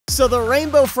So the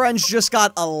Rainbow Friends just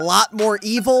got a lot more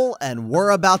evil, and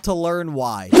we're about to learn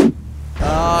why.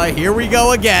 Here we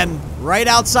go again. Right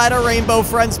outside of Rainbow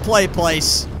Friends' play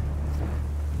place.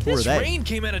 This rain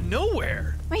came out of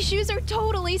nowhere. My shoes are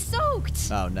totally soaked.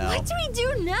 Oh, no. What do we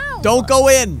do now? Don't go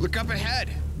in. Look up ahead.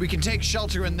 We can take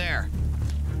shelter in there.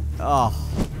 Oh.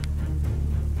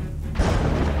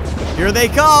 Here they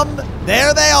come.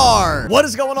 There they are. What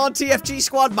is going on, TFG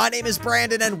Squad? My name is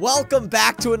Brandon, and welcome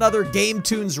back to another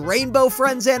Gametoons Rainbow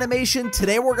Friends animation.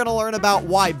 Today, we're going to learn about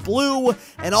why Blue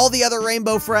and all the other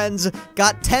Rainbow Friends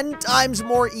got 10 times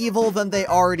more evil than they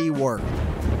already were.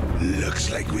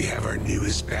 Looks like we have our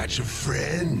newest batch of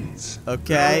friends.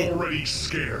 Okay. They're already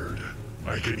scared.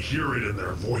 I can hear it in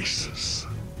their voices.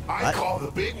 I call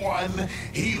the big one.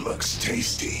 He looks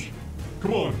tasty.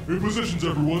 Come on, in positions,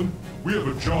 everyone. We have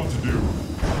a job to do.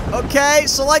 Okay,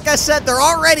 so like I said, they're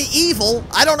already evil.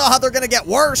 I don't know how they're gonna get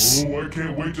worse. Oh, I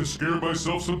can't wait to scare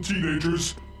myself some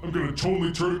teenagers. I'm gonna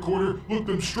totally turn a corner, look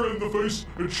them straight in the face,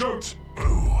 and shout,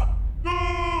 "Boo!"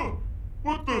 Ah!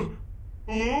 What the?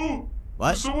 Hello?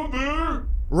 What? Is someone there?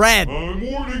 Red.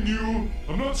 I'm warning you.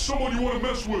 I'm not someone you want to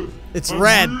mess with. It's I'm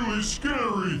Red. Really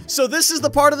scary. So this is the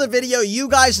part of the video you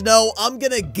guys know. I'm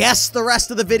gonna guess the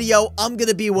rest of the video. I'm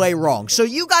gonna be way wrong. So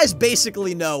you guys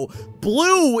basically know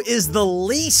Blue is the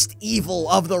least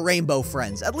evil of the Rainbow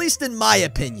Friends, at least in my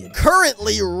opinion.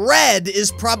 Currently, Red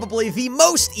is probably the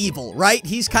most evil, right?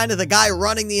 He's kind of the guy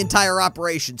running the entire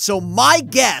operation. So my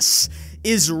guess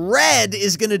is Red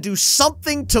is gonna do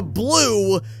something to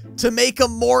Blue to make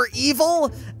him more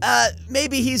evil.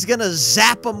 Maybe he's gonna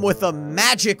zap him with a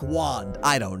magic wand.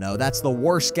 I don't know. That's the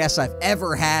worst guess I've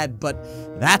ever had, but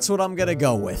that's what I'm gonna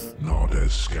go with. Not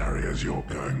as scary as you're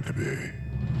going to be.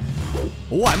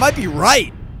 Oh, I might be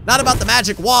right. Not about the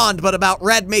magic wand, but about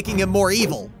Red making him more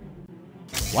evil.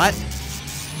 What?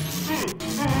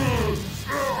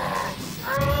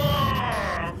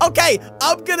 Okay,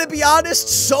 I'm gonna be honest,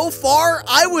 so far,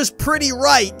 I was pretty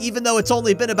right, even though it's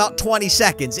only been about 20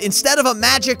 seconds. Instead of a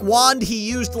magic wand, he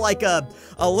used like a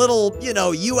little, you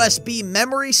know, USB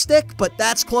memory stick, but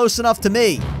that's close enough to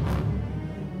me.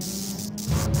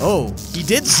 Oh, he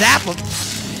did zap him.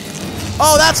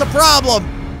 Oh, that's a problem.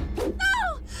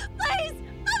 No! Please,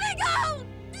 let me go!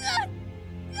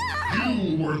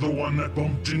 You were the one that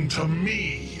bumped into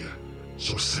me.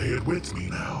 So say it with me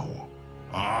now.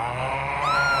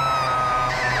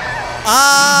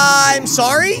 I'm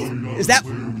sorry? Is that...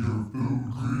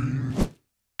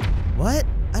 What?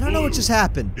 I don't know what just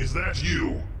happened. Is that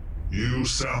you? You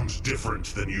sound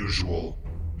different than usual.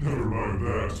 Never mind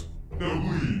that. Now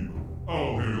leave.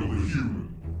 I'll handle the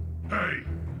human. Hey,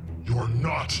 you're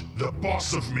not the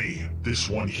boss of me. This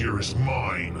one here is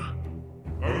mine.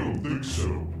 I don't think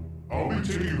so. I'll be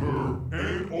taking her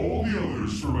and all the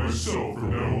others for myself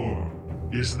from now on.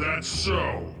 Is that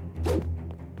so?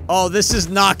 Oh, this is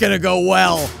not gonna go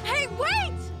well. Hey,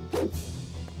 wait!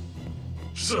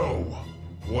 So,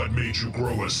 what made you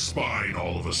grow a spine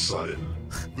all of a sudden?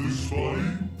 This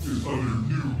spine is under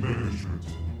new management.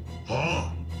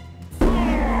 Huh?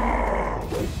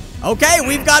 Okay,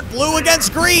 we've got Blue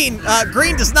against Green.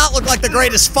 Green does not look like the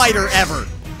greatest fighter ever.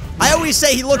 I always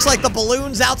say he looks like the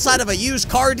balloons outside of a used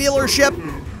car dealership.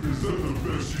 Is that the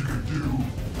best you can do?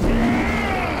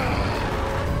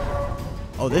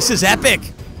 Oh, this is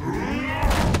epic.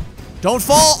 Don't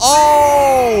fall.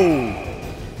 Oh!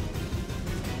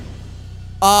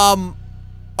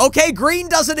 Okay, Green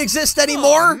doesn't exist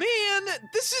anymore. Oh, man,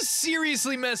 this is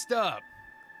seriously messed up.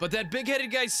 But that big-headed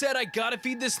guy said I gotta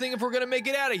feed this thing if we're gonna make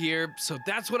it out of here, so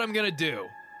that's what I'm gonna do.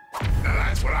 Now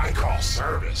that's what I call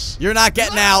service. You're not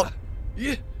getting out.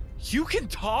 You can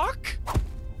talk?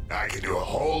 I can do a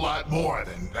whole lot more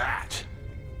than that.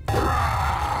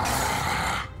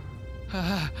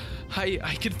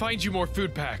 I can find you more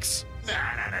food packs. Nah,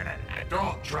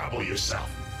 don't trouble yourself.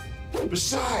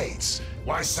 Besides,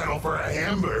 why settle for a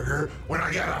hamburger when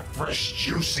I got a fresh,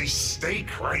 juicy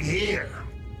steak right here?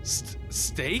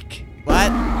 Steak? What?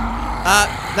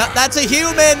 That's a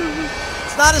human.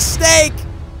 It's not a steak.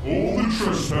 All the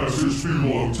trespassers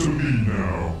belong to me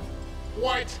now.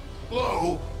 What?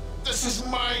 Blue, this is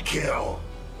my kill.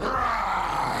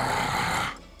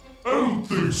 I don't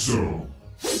think so.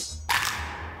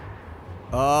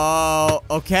 Oh,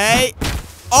 okay.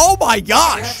 Oh my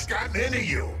gosh. What's gotten into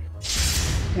you?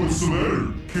 What's the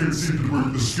matter? Can't seem to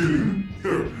break the skin?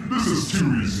 This is too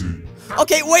easy.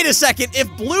 Okay, wait a second.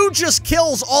 If blue just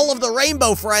kills all of the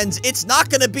rainbow friends, it's not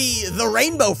gonna be the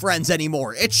rainbow friends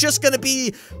anymore. It's just gonna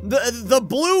be the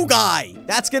blue guy.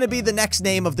 That's gonna be the next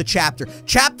name of the chapter.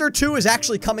 Chapter 2 is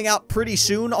actually coming out pretty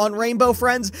soon on Rainbow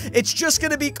Friends. It's just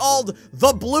gonna be called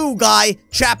The Blue Guy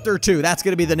Chapter 2. That's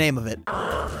gonna be the name of it.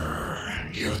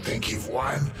 You think you've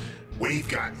won? We've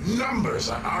got numbers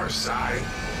on our side.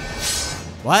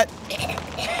 What?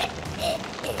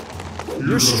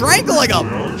 You're strangling him!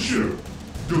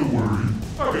 Don't worry,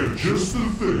 I got just the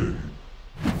thing.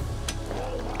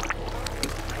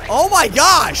 Oh my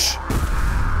gosh!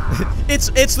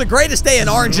 It's the greatest day in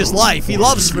Orange's life. He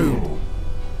loves food.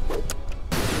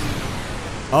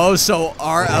 Oh, so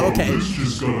okay. This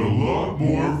just got a lot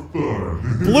more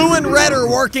fun. Blue and red are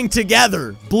working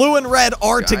together. Blue and red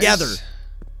are together.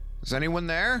 Is anyone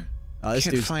there? This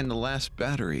Can't dude's find the last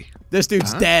battery. This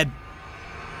dude's dead.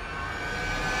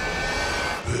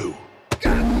 Blue.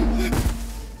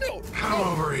 No. Come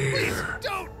over here. Please,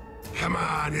 don't. Come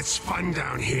on, it's fun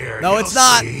down here. No, it's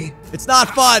not. See. It's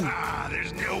not fun.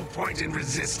 There's no point in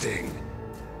resisting.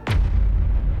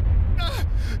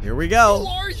 Here we Who go.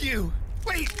 are you?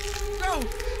 Wait. No.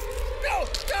 No.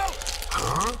 No.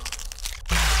 Huh?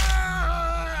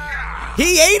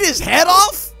 He ate his head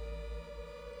off?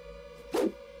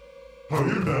 Are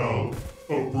you now up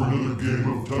for another game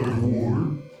of tug of war?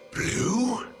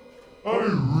 Blue? I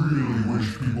really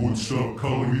wish people would stop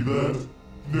calling me that.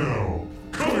 Now,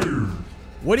 come here.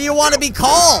 What do you want to be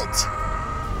called?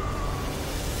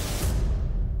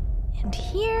 And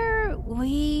here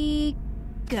we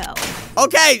go.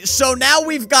 Okay, so now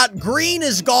we've got green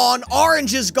is gone,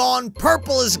 orange is gone,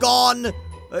 purple is gone.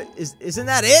 Isn't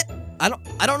that it? I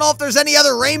don't know if there's any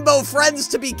other rainbow friends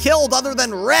to be killed other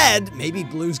than red. Maybe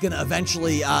blue's gonna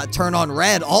eventually turn on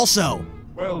red also.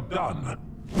 Well done.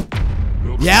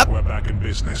 Looks Yep. like we're back in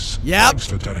business. Yep. Thanks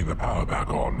for turning the power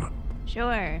back on.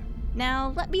 Sure.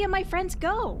 Now let me and my friends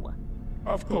go.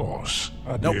 Of course.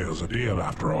 A deal's a deal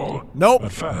after all. Nope.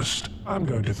 But first, I'm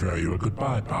going to throw you a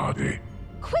goodbye party.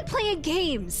 Quit playing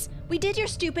games. We did your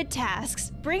stupid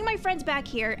tasks. Bring my friends back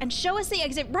here and show us the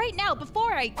exit right now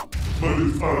before I... But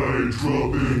if I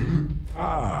drop in...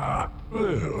 Ah,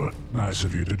 Blue. Nice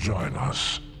of you to join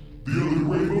us. The other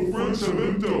rainbow friends have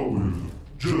been dealt with,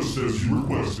 just as you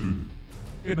requested.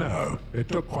 You know, it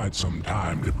took quite some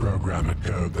time to program a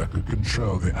code that could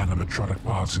control the animatronic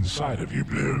parts inside of you,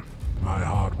 Blue. My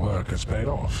hard work has paid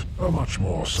off. You're much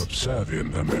more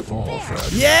subservient than before,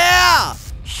 Fred. Yeah!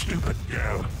 Stupid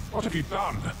girl. What have you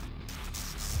done?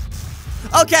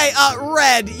 Okay,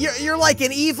 Red, you're like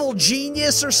an evil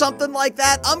genius or something like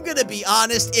that. I'm gonna be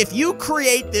honest, if you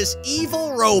create this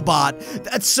evil robot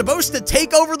that's supposed to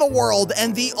take over the world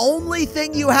and the only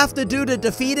thing you have to do to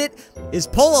defeat it is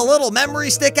pull a little memory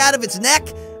stick out of its neck,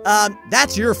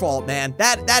 that's your fault, man.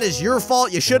 That is your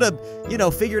fault. You should have,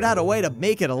 figured out a way to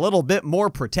make it a little bit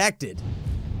more protected.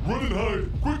 Run and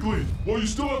hide, quickly, while you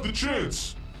still have the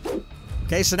chance.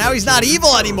 Okay, so now he's not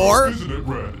evil anymore. Isn't it,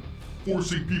 Red?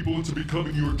 Forcing people into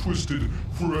becoming your twisted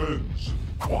friends.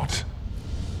 What?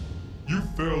 You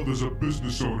failed as a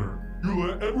business owner. You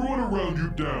let everyone around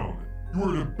you down. You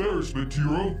are an embarrassment to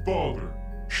your own father.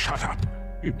 Shut up.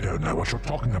 You don't know what you're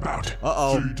talking about.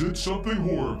 Uh-oh. So you did something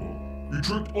horrible. You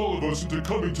tricked all of us into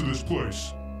coming to this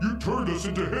place. You turned us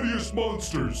into hideous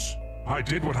monsters. I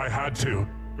did what I had to.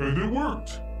 And it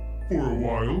worked. For a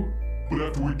while. But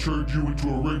after we turned you into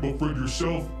a rainbow friend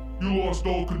yourself, you lost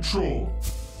all control.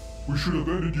 We should have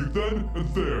ended you then and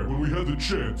there when we had the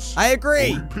chance. I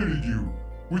agree. But we pitied you.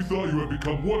 We thought you had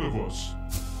become one of us.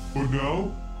 But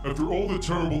now, after all the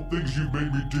terrible things you've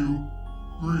made me do,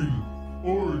 green,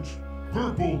 orange,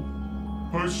 purple,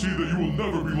 I see that you will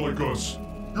never be like us.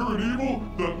 You're an evil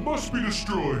that must be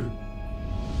destroyed.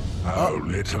 Oh,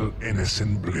 little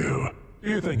innocent Blue.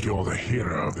 You think you're the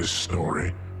hero of this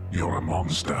story? You're a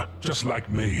monster, just like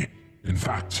me. In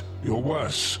fact, you're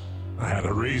worse. I had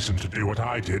a reason to do what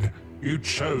I did. You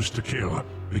chose to kill,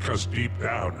 because deep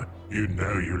down, you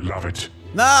know you love it.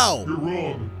 No! You're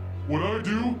wrong. What I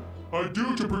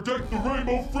do to protect the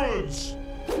Rainbow Friends.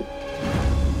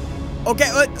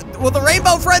 Okay, well, the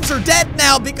Rainbow Friends are dead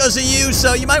now because of you,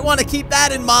 so you might want to keep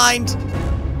that in mind.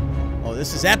 Oh,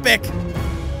 this is epic.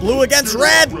 Blue against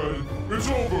red. Red, it's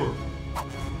over.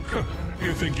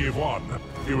 You think you've won?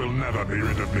 You will never be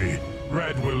rid of me.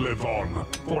 Red will live on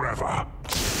forever.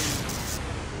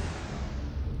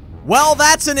 Well,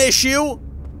 that's an issue.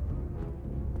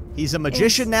 He's a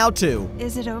magician now, too.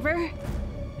 Is it over?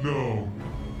 No.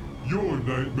 Your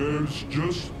nightmare's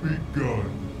just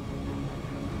begun.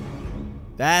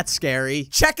 That's scary.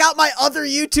 Check out my other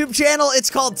YouTube channel. It's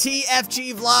called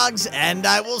TFG Vlogs, and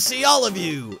I will see all of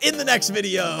you in the next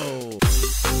video.